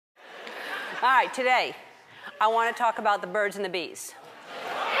All right, today I want to talk about the birds and the bees.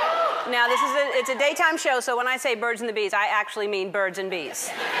 Now, it's a daytime show, so when I say birds and the bees, I actually mean birds and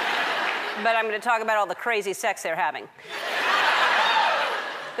bees. But I'm going to talk about all the crazy sex they're having.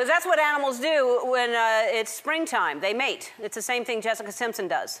 Because that's what animals do when it's springtime. They mate. It's the same thing Jessica Simpson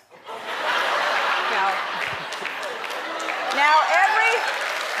does. Now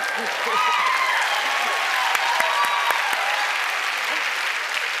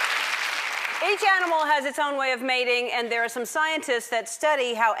each animal has its own way of mating, and there are some scientists that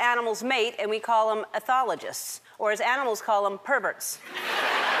study how animals mate, and we call them ethologists, or as animals call them, perverts.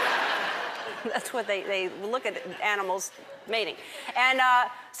 That's what they look at animals mating. And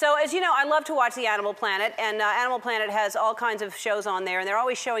so, as you know, I love to watch the Animal Planet, and Animal Planet has all kinds of shows on there, and they're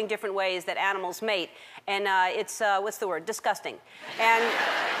always showing different ways that animals mate. And it's, what's the word, disgusting. And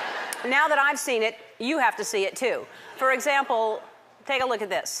now that I've seen it, you have to see it too. For example, take a look at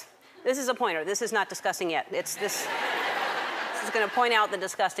this. This is a pointer. This is not disgusting yet. This is going to point out the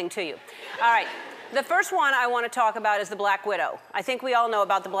disgusting to you. All right. The first one I want to talk about is the black widow. I think we all know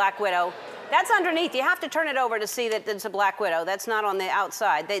about the black widow. That's underneath. You have to turn it over to see that it's a black widow. That's not on the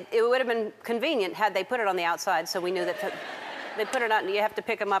outside. It would have been convenient had they put it on the outside, so we knew that they put it on, and you have to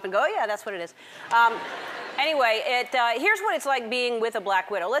pick them up and go, oh, yeah, that's what it is. Anyway, here's what it's like being with a black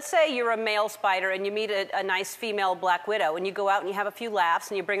widow. Let's say you're a male spider and you meet a nice female black widow, and you go out and you have a few laughs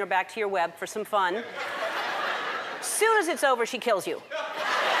and you bring her back to your web for some fun. As soon as it's over, she kills you.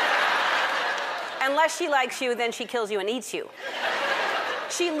 Unless she likes you, then she kills you and eats you.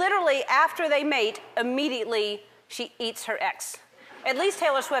 She literally, after they mate, immediately she eats her ex. At least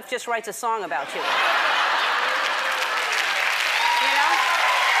Taylor Swift just writes a song about you. You know?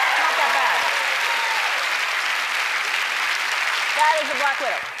 Not that bad. That is the black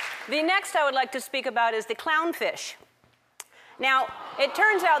widow. The next I would like to speak about is the clownfish. Now, it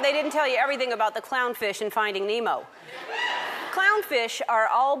turns out they didn't tell you everything about the clownfish in Finding Nemo. Clownfish are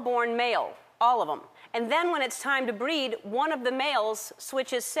all born male, all of them. And then when it's time to breed, one of the males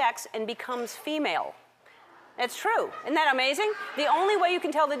switches sex and becomes female. It's true. Isn't that amazing? The only way you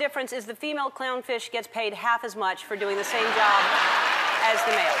can tell the difference is the female clownfish gets paid half as much for doing the same job as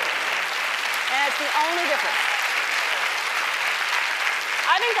the male. And it's the only difference.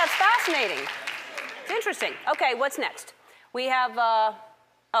 I think that's fascinating. It's interesting. Okay, what's next? We have,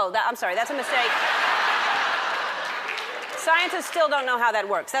 I'm sorry, that's a mistake. Scientists still don't know how that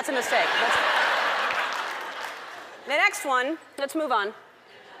works. That's a mistake. The next one, let's move on.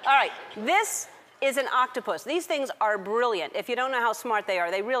 All right, this is an octopus. These things are brilliant. If you don't know how smart they are,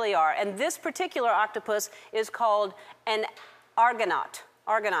 they really are. And this particular octopus is called an argonaut.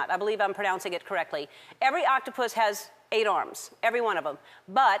 Argonaut, I believe I'm pronouncing it correctly. Every octopus has 8 arms, every one of them.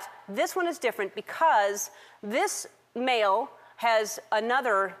 But this one is different because this male has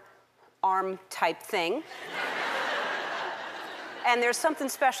another arm type thing. And there's something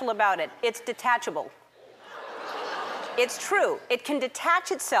special about it. It's detachable. It's true. It can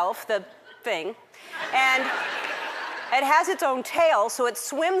detach itself, the thing, and it has its own tail, so it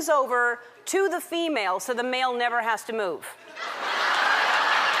swims over to the female, so the male never has to move.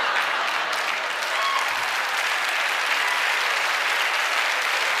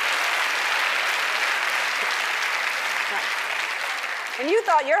 And you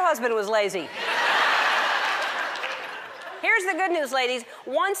thought your husband was lazy. Here's the good news, ladies.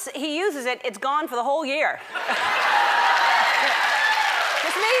 Once he uses it, it's gone for the whole year.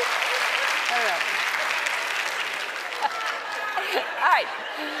 Just me? I don't know. All right.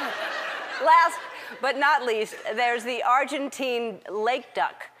 Last but not least, there's the Argentine lake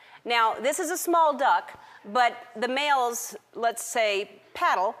duck. Now, this is a small duck, but the male's, let's say,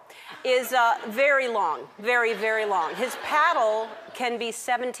 paddle is very long, very, very long. His paddle can be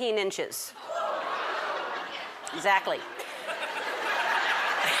 17 inches. Exactly.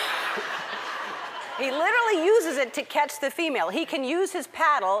 He literally uses it to catch the female. He can use his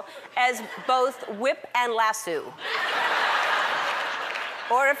paddle as both whip and lasso.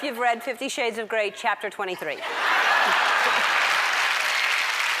 Or if you've read 50 Shades of Grey, chapter 23.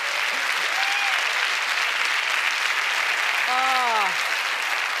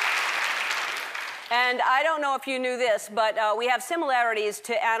 And I don't know if you knew this, but we have similarities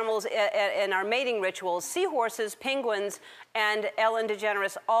to animals in our mating rituals. Seahorses, penguins, and Ellen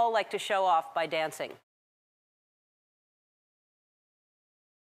DeGeneres all like to show off by dancing.